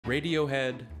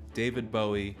Radiohead, David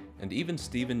Bowie, and even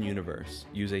Steven Universe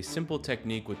use a simple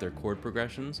technique with their chord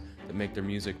progressions that make their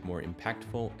music more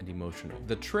impactful and emotional.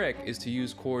 The trick is to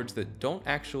use chords that don't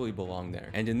actually belong there.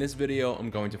 And in this video, I'm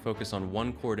going to focus on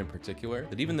one chord in particular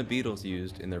that even the Beatles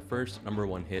used in their first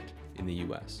 #1 hit in the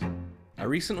US. I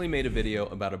recently made a video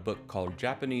about a book called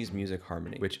Japanese Music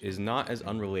Harmony, which is not as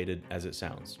unrelated as it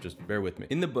sounds, just bear with me.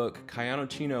 In the book, Kayano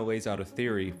Chino lays out a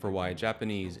theory for why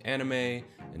Japanese anime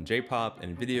and J-pop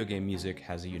and video game music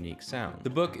has a unique sound. The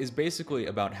book is basically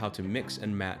about how to mix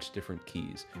and match different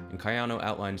keys, and Kayano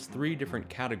outlines 3 different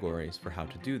categories for how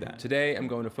to do that. Today, I'm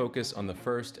going to focus on the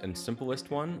first and simplest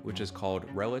one, which is called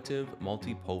Relative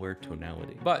Multipolar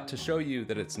Tonality. But to show you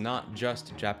that it's not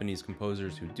just Japanese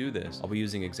composers who do this, I'll be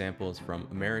using examples from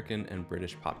American and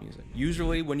British pop music.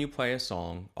 Usually when you play a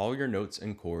song, all your notes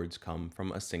and chords come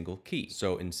from a single key.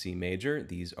 So in C major,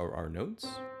 these are our notes.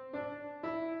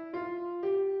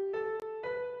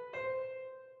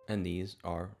 And these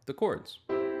are the chords.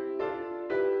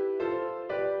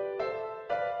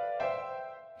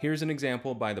 Here's an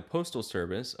example by the Postal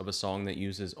Service of a song that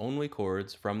uses only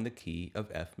chords from the key of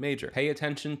F major. Pay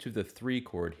attention to the 3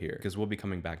 chord here, because we'll be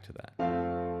coming back to that.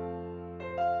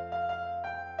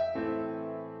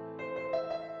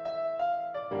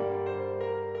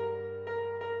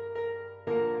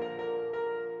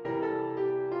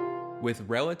 With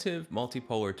relative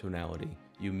multipolar tonality,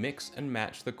 you mix and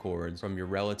match the chords from your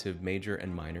relative major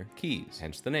and minor keys,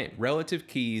 hence the name. Relative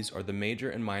keys are the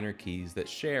major and minor keys that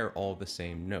share all the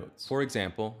same notes. For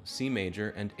example, C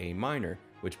major and A minor,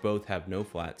 which both have no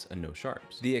flats and no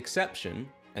sharps. The exception,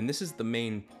 and this is the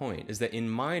main point, is that in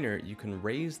minor, you can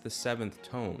raise the 7th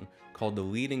tone, called the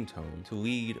leading tone, to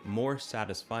lead more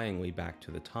satisfyingly back to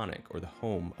the tonic, or the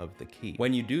home of the key.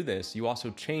 When you do this, you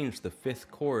also change the 5th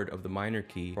chord of the minor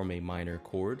key from a minor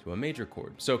chord to a major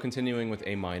chord. So continuing with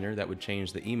A minor, that would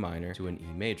change the E minor to an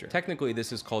E major. Technically,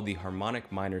 this is called the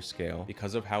harmonic minor scale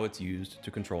because of how it's used to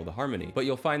control the harmony. But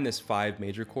you'll find this 5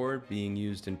 major chord being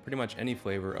used in pretty much any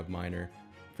flavor of minor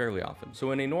fairly often.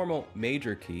 So in a normal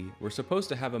major key, we're supposed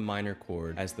to have a minor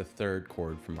chord as the 3rd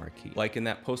chord from our key, like in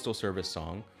that Postal Service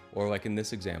song, or like in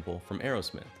this example from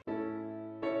Aerosmith.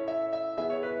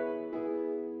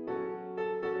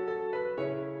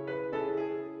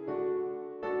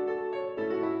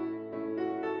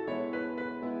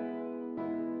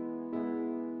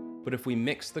 But if we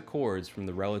mix the chords from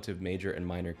the relative major and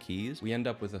minor keys, we end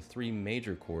up with a 3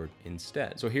 major chord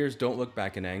instead. So here's Don't Look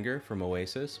Back in Anger from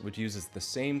Oasis, which uses the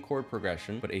same chord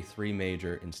progression, but a 3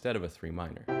 major instead of a 3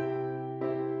 minor.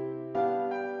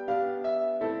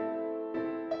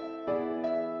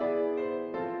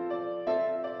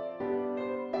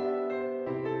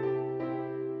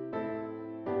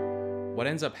 What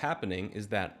ends up happening is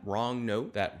that wrong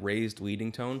note, that raised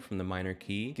leading tone from the minor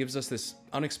key, gives us this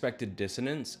unexpected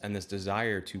dissonance and this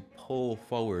desire to pull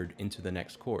forward into the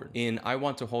next chord. In I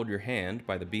Want to Hold Your Hand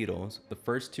by the Beatles, the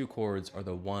first 2 chords are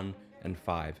the 1 and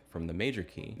 5 from the major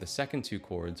key. The second 2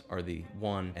 chords are the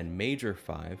 1 and major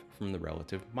 5 from the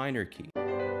relative minor key.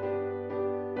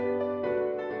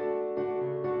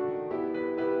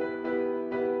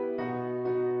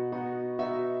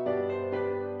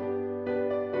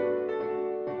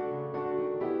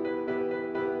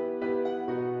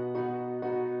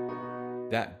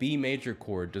 That B major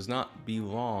chord does not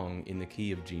belong in the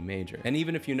key of G major. And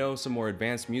even if you know some more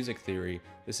advanced music theory,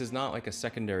 this is not like a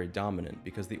secondary dominant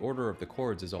because the order of the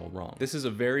chords is all wrong. This is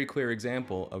a very clear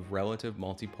example of relative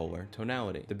multipolar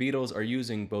tonality. The Beatles are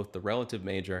using both the relative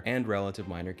major and relative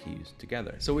minor keys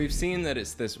together. So we've seen that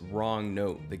it's this wrong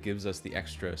note that gives us the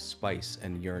extra spice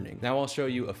and yearning. Now I'll show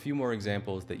you a few more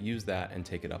examples that use that and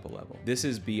take it up a level. This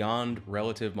is beyond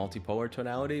relative multipolar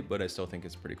tonality, but I still think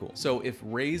it's pretty cool. So if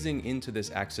raising into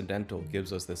this accidental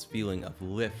gives us this feeling of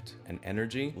lift and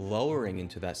energy, lowering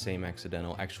into that same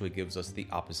accidental actually gives us the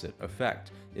opposite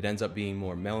effect. It ends up being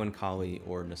more melancholy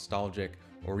or nostalgic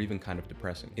or even kind of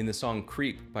depressing. In the song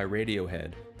Creep by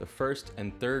Radiohead, the 1st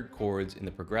and 3rd chords in the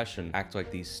progression act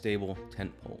like these stable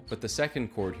tent poles. But the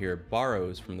 2nd chord here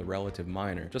borrows from the relative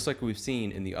minor, just like we've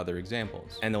seen in the other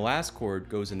examples. And the last chord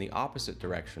goes in the opposite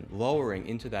direction, lowering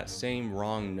into that same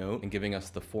wrong note and giving us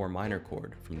the 4 minor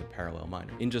chord from the parallel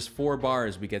minor. In just 4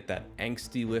 bars, we get that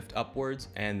angsty lift upwards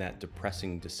and that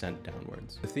depressing descent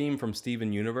downwards. The theme from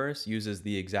Steven Universe uses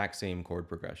the exact same chord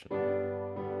progression.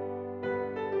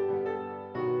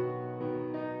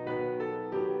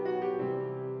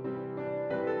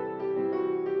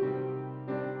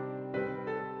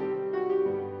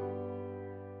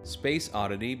 Space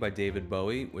Oddity by David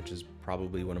Bowie, which is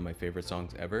probably one of my favorite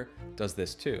songs ever, does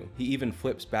this too. He even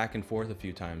flips back and forth a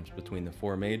few times between the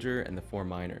 4 major and the 4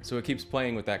 minor. So it keeps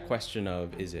playing with that question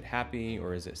of, is it happy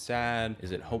or is it sad?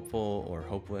 Is it hopeful or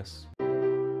hopeless?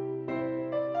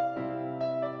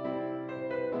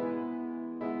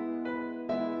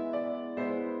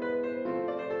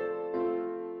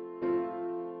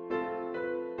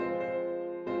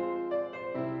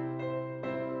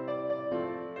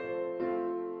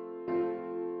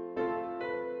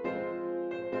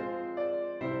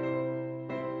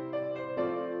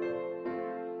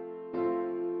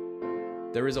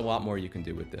 There is a lot more you can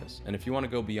do with this, and if you want to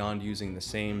go beyond using the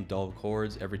same dull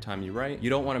chords every time you write, you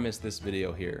don't want to miss this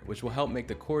video here, which will help make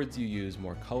the chords you use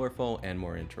more colorful and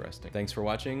more interesting. Thanks for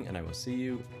watching, and I will see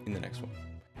you in the next one.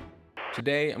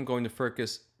 Today I'm going to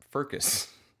focus